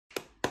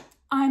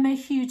I'm a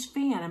huge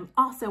fan. I'm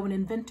also an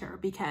inventor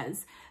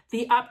because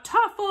the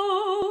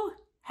OPTAFFLE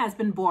has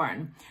been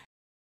born.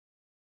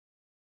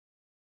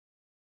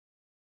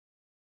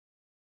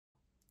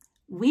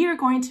 We are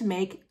going to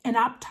make an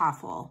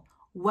OPTAFFLE.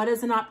 What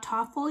is an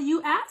OPTAFFLE,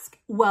 you ask?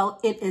 Well,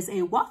 it is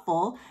a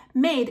waffle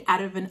made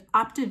out of an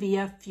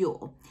Optavia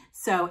fuel.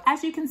 So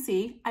as you can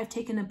see, I've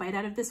taken a bite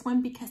out of this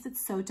one because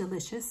it's so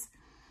delicious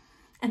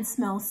and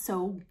smells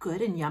so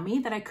good and yummy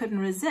that I couldn't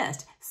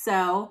resist.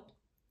 So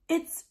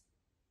it's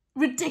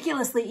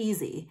ridiculously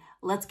easy.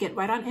 Let's get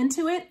right on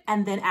into it.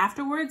 And then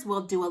afterwards,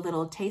 we'll do a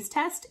little taste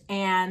test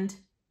and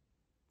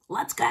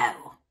let's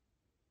go.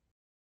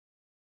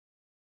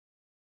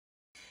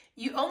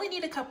 You only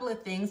need a couple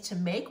of things to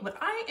make what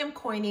I am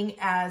coining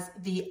as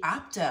the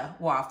Opta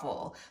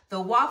waffle,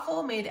 the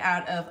waffle made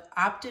out of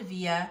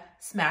Optavia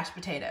smashed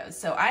potatoes.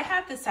 So I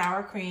have the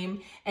sour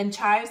cream and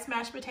chive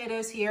smashed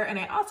potatoes here, and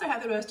I also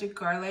have the roasted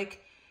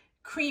garlic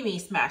creamy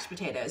smashed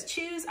potatoes.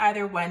 Choose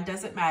either one,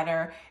 doesn't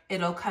matter.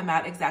 It'll come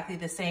out exactly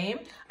the same.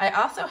 I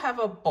also have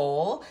a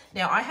bowl.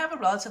 Now I have a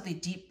relatively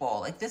deep bowl.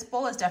 Like this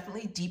bowl is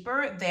definitely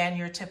deeper than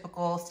your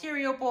typical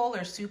cereal bowl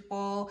or soup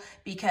bowl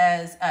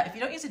because if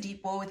you don't use a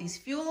deep bowl with these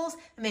fuels,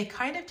 then they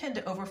kind of tend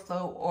to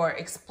overflow or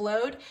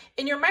explode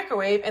in your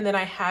microwave. And then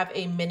I have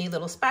a mini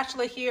little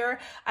spatula here.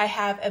 I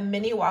have a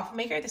mini waffle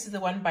maker. This is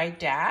the one by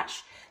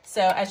Dash.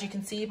 So as you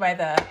can see by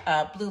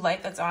the blue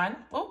light that's on,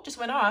 oh, just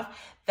went off,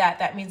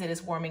 that means it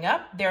is warming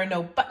up. There are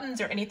no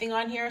buttons or anything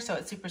on here, so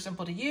it's super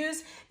simple to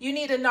use. You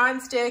need a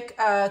non-stick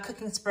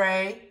cooking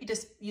spray. You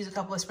just use a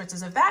couple of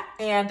spritzes of that.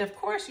 And of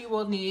course you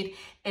will need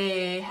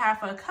a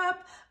half a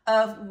cup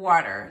of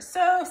water.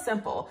 So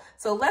simple.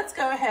 So let's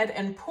go ahead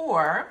and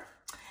pour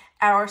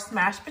our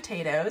smashed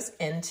potatoes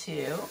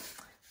into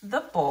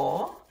the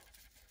bowl.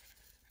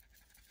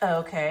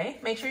 Okay,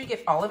 make sure you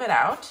get all of it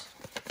out,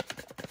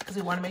 because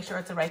we want to make sure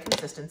it's the right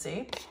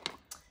consistency.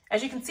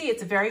 As you can see,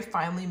 it's a very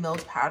finely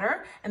milled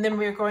powder, and then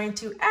we're going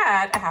to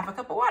add a half a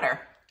cup of water.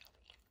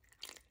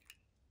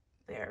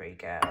 There we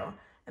go.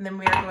 And then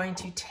we are going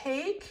to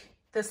take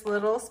this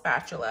little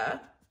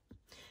spatula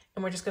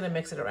and we're just going to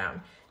mix it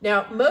around.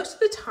 Now, most of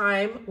the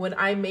time when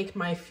I make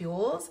my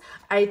fuels,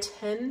 I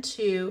tend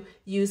to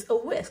use a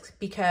whisk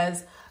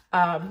because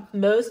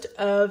most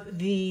of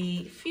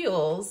the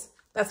fuels,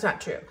 that's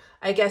not true.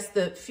 I guess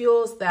the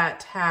fuels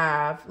that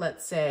have,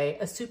 let's say,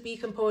 a soupy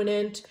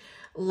component,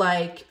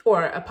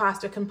 or a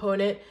pasta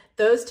component,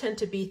 those tend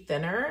to be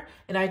thinner.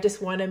 And I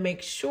just want to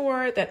make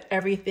sure that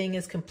everything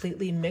is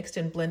completely mixed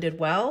and blended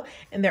well.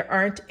 And there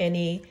aren't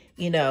any,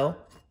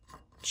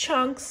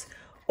 chunks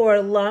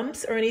or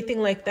lumps or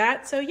anything like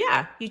that. So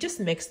yeah, you just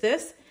mix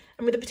this.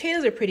 I mean, the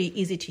potatoes are pretty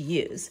easy to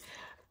use.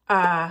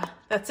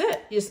 That's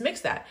it. You just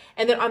mix that.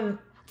 And then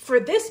for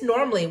this,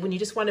 normally when you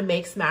just want to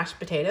make smashed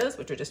potatoes,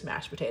 which are just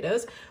mashed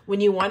potatoes,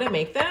 when you want to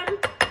make them,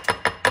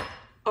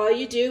 all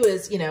you do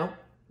is,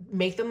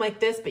 make them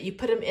like this, but you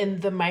put them in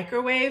the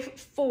microwave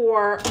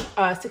for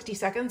 60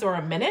 seconds or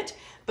a minute.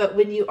 But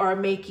when you are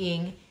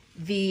making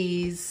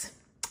these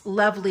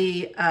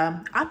lovely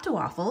Opta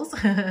waffles,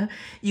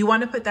 you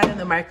want to put that in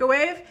the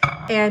microwave,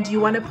 and you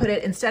want to put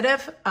it, instead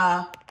of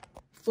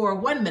for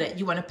 1 minute,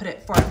 you want to put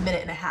it for 1.5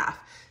 minutes.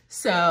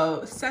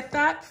 So set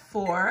that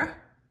for,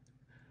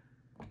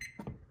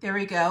 there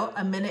we go,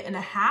 1.5 minutes,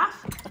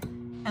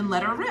 and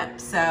let her rip.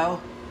 So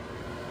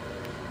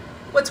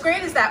what's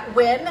great is that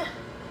when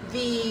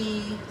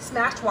the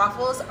smashed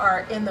waffles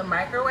are in the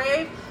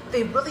microwave,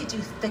 they really do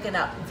thicken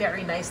up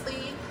very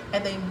nicely,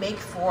 and they make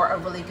for a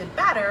really good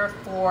batter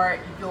for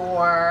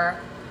your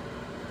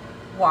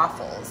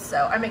waffles.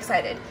 So I'm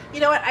excited.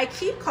 You know what? I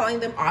keep calling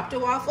them Opta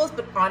waffles,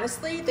 but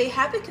honestly, they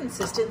have the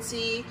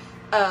consistency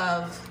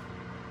of,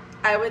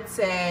 I would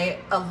say,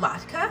 a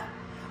latke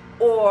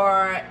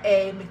or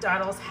a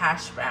McDonald's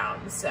hash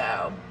brown.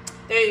 So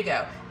there you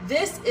go.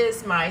 This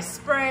is my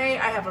spray.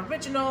 I have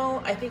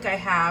original. I think I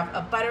have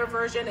a butter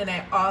version, and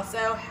I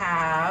also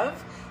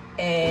have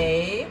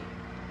a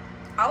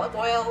olive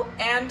oil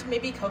and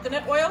maybe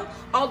coconut oil,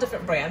 all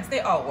different brands. They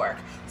all work.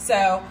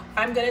 So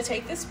I'm going to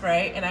take this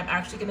spray, and I'm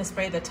actually going to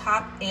spray the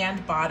top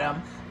and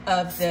bottom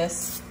of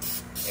this,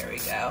 there we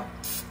go,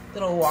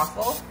 little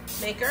waffle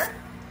maker.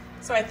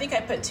 So I think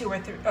I put 2 or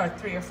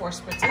 3 or 4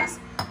 spritzes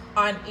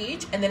on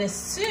each, and then as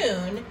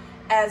soon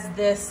as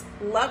this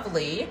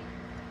lovely,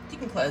 you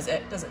can close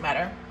it, doesn't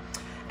matter.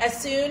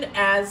 As soon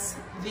as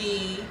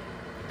the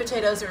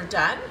potatoes are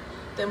done,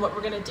 then what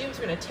we're gonna do is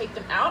we're gonna take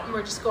them out, and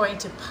we're just going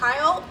to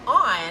pile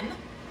on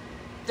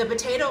the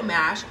potato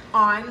mash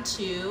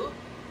onto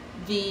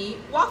the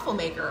waffle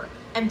maker.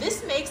 And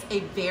this makes a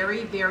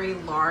very, very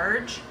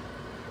large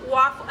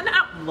waffle,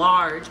 not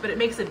large, but it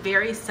makes a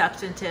very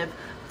substantive,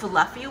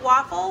 fluffy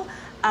waffle.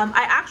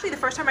 The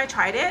first time I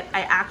tried it,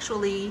 I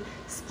actually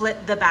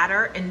split the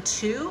batter in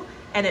 2,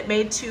 and it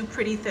made 2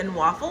 pretty thin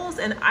waffles,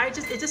 and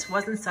it just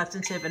wasn't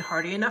substantive and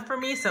hearty enough for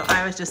me. So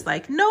I was just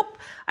like, nope,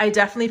 I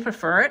definitely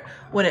prefer it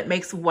when it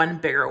makes 1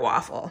 bigger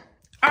waffle.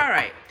 All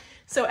right,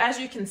 so as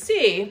you can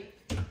see,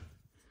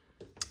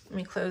 let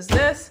me close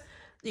this.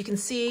 You can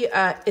see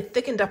it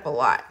thickened up a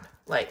lot,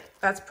 Like,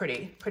 that's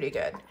pretty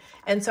good.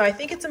 And so I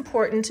think it's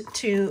important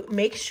to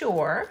make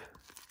sure,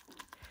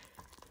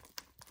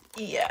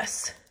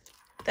 yes,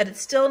 that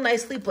it's still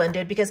nicely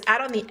blended, because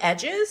out on the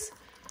edges,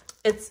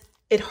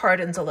 it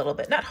hardens a little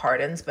bit. Not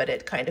hardens, but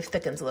it kind of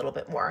thickens a little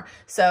bit more.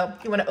 So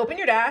you want to open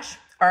your dash,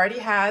 already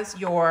has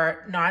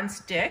your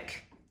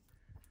non-stick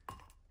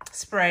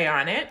spray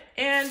on it,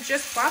 and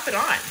just plop it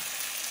on.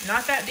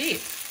 Not that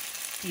deep.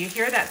 Do you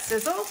hear that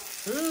sizzle?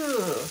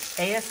 Ooh,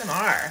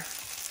 ASMR.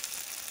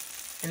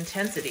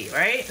 Intensity,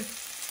 right?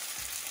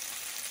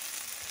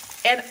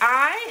 And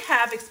I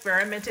have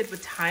experimented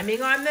with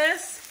timing on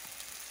this.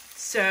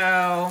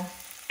 So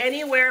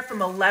anywhere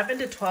from 11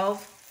 to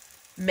 12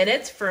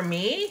 minutes for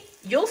me.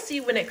 You'll see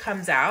when it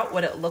comes out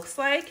what it looks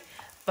like,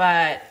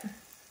 but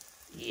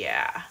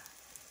yeah,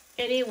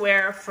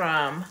 anywhere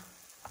from,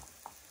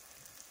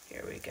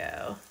 here we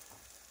go,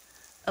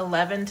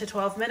 11 to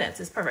 12 minutes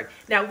is perfect.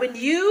 Now,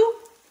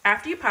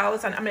 after you pile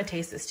this on, I'm gonna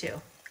taste this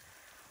too.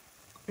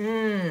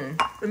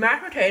 The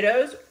mashed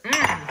potatoes,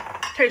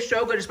 taste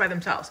so good just by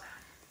themselves.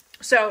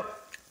 So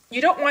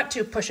you don't want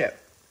to push it.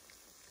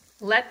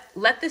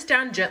 Let this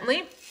down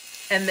gently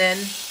and then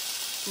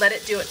let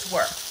it do its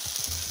work.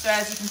 So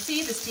as you can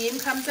see, the steam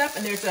comes up,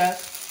 and there's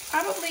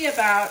probably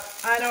about,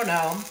 I don't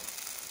know,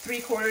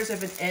 3/4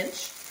 of an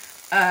inch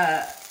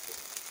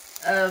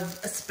of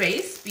a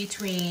space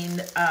between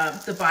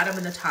the bottom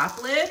and the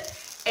top lid.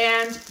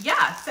 And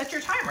yeah, set your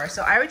timer.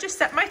 So I would just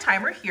set my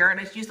timer here, and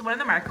I just use the one in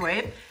the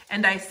microwave,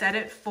 and I set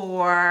it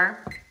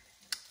for,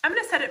 I'm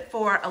gonna set it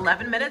for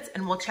 11 minutes,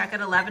 and we'll check at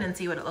 11 and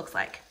see what it looks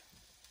like.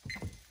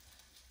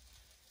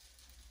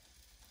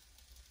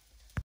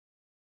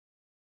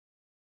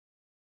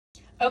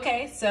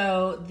 Okay,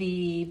 so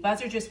the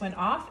buzzer just went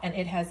off, and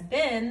it has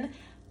been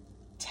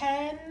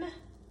 10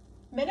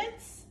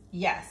 minutes?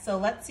 Yes, so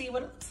let's see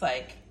what it looks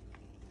like.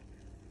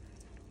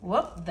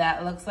 Whoop,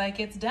 that looks like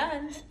it's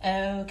done.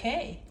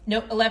 Okay,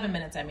 no, 11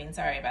 minutes, I mean,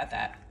 sorry about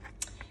that.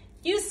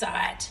 You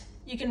saw it.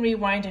 You can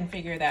rewind and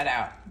figure that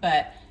out.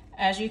 But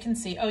as you can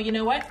see, oh, you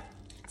know what?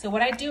 So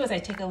what I do is I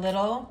take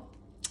a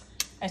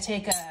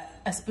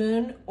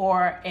spoon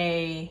or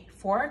a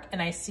fork,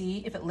 and I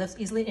see if it lifts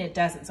easily, and it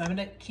doesn't. So I'm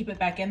gonna keep it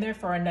back in there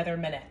for another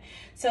minute.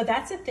 So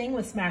that's the thing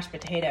with smashed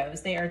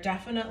potatoes. They are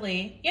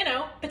definitely, you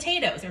know,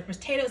 potatoes. They're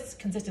potatoes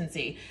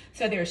consistency.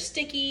 So they're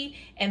sticky,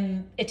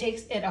 and it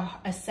takes it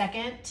a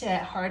second to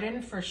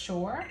harden for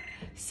sure.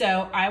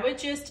 So I would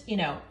just, you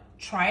know,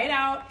 try it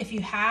out. If you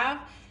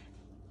have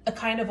a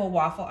kind of a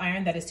waffle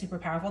iron that is super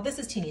powerful, this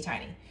is teeny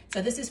tiny.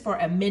 So this is for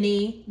a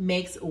mini,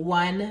 makes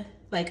one,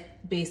 like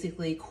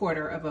basically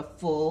 1/4 of a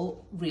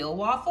full real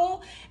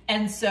waffle.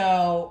 And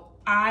so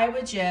I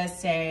would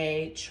just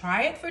say,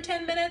 try it for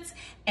 10 minutes.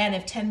 And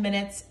if 10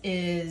 minutes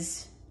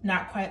is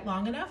not quite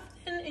long enough,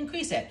 then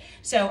increase it.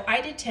 So I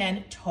did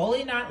 10,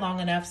 totally not long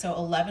enough. So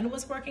 11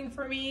 was working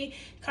for me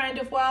kind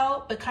of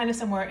well, but kind of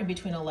somewhere in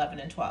between 11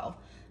 and 12.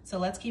 So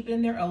let's keep it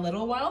in there a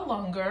little while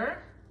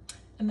longer,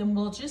 and then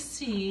we'll just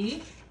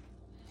see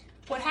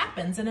what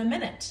happens in a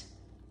minute.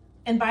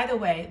 And by the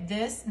way,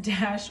 this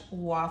Dash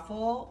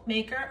waffle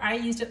maker, I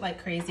used it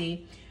like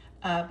crazy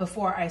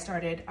before I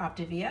started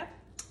Optavia.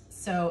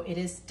 So it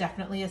is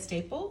definitely a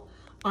staple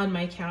on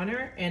my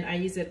counter, and I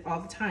use it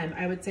all the time.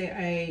 I would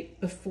say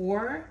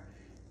before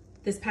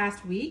this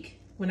past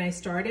week, when I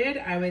started,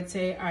 I would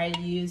say I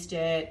used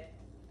it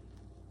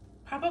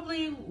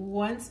probably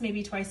once,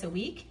 maybe twice a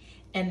week.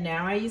 And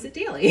now I use it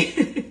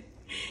daily.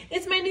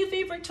 It's my new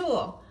favorite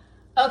tool.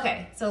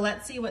 Okay, so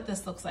let's see what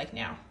this looks like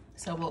now.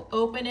 So we'll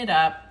open it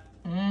up.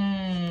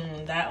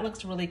 That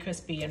looks really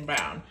crispy and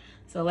brown.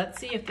 So let's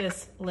see if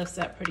this lifts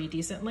up pretty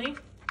decently.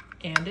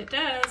 And it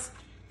does.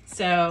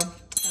 So,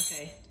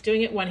 okay,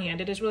 doing it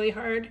one-handed is really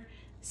hard.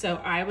 So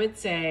I would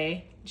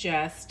say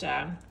just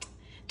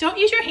don't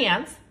use your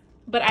hands,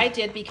 but I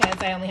did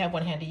because I only have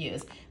one hand to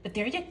use. But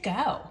there you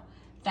go.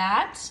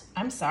 That,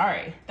 I'm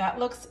sorry, that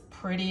looks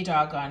pretty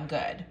doggone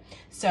good.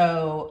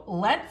 So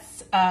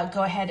let's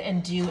go ahead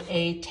and do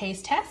a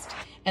taste test,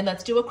 and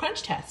let's do a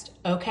crunch test,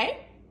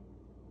 okay?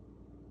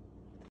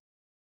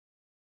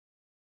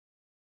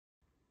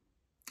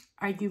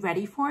 Are you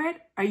ready for it?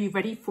 Are you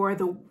ready for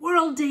the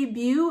world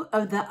debut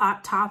of the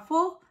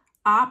OPTAFFLE?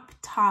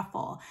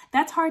 OPTAFFLE.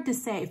 That's hard to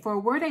say. For a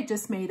word I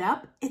just made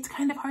up, it's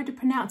kind of hard to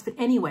pronounce, but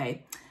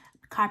anyway,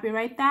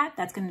 copyright that.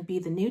 That's going to be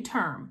the new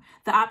term,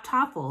 the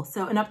OPTAFFLE.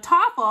 So an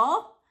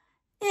OPTAFFLE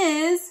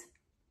is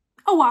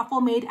a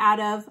waffle made out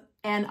of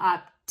an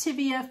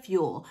Optavia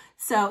fuel.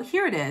 So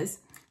here it is.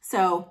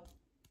 So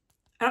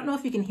I don't know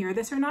if you can hear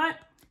this or not,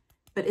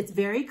 but it's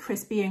very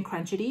crispy and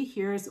crunchy.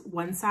 Here's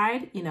one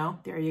side, you know,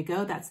 there you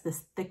go. That's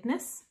this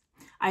thickness.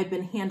 I've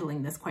been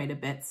handling this quite a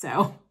bit,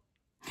 so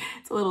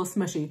it's a little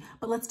smushy,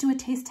 but let's do a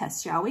taste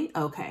test, shall we?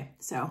 Okay,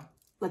 so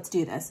let's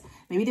do this.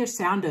 Maybe there's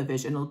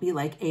sound-o-vision. It'll be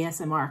like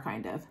ASMR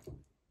kind of.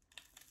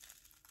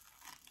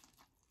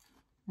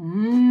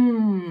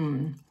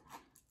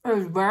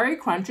 It's very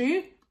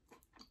crunchy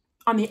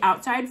on the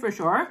outside for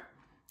sure.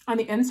 On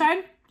the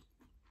inside,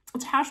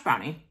 it's hash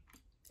brownie.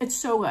 It's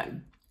so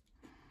good.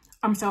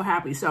 I'm so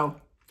happy. So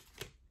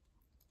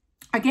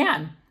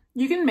Again,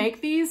 you can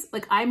make these,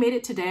 like I made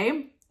it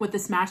today with the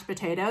smashed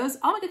potatoes.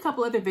 I'll make a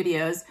couple other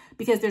videos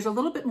because there's a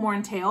little bit more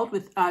entailed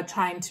with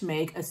trying to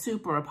make a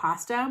soup or a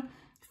pasta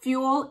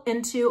fuel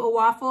into a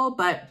waffle,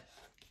 but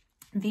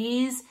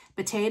these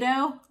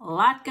potato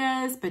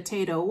latkes,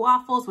 potato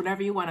waffles,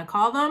 whatever you want to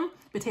call them,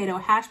 potato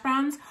hash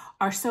browns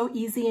are so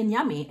easy and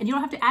yummy. And you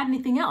don't have to add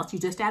anything else. You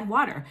just add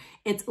water.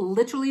 It's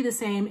literally the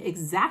same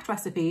exact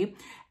recipe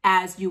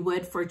as you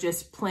would for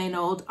just plain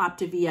old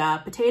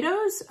Optavia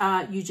potatoes.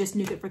 You just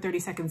nuke it for 30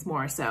 seconds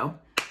more. So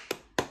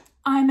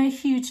I'm a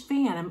huge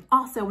fan. I'm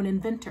also an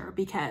inventor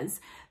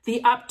because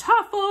the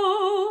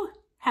OPTAFFLE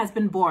has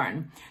been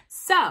born.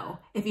 So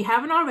if you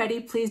haven't already,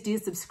 please do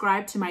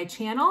subscribe to my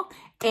channel,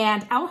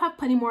 and I will have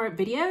plenty more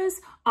videos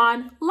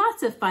on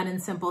lots of fun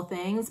and simple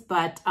things.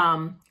 But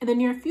in the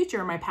near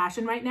future, my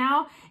passion right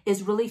now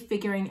is really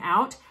figuring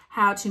out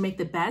how to make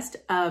the best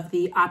of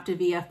the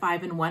Optavia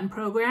 5-in-1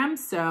 program.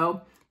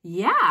 So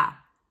yeah,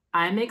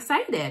 I'm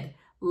excited.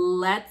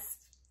 Let's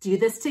do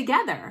this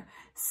together.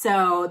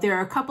 So there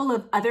are a couple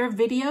of other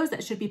videos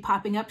that should be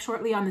popping up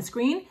shortly on the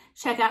screen.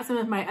 Check out some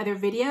of my other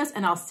videos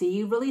and I'll see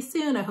you really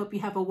soon. I hope you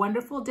have a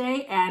wonderful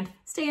day and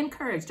stay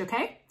encouraged,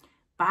 okay?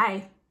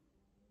 Bye.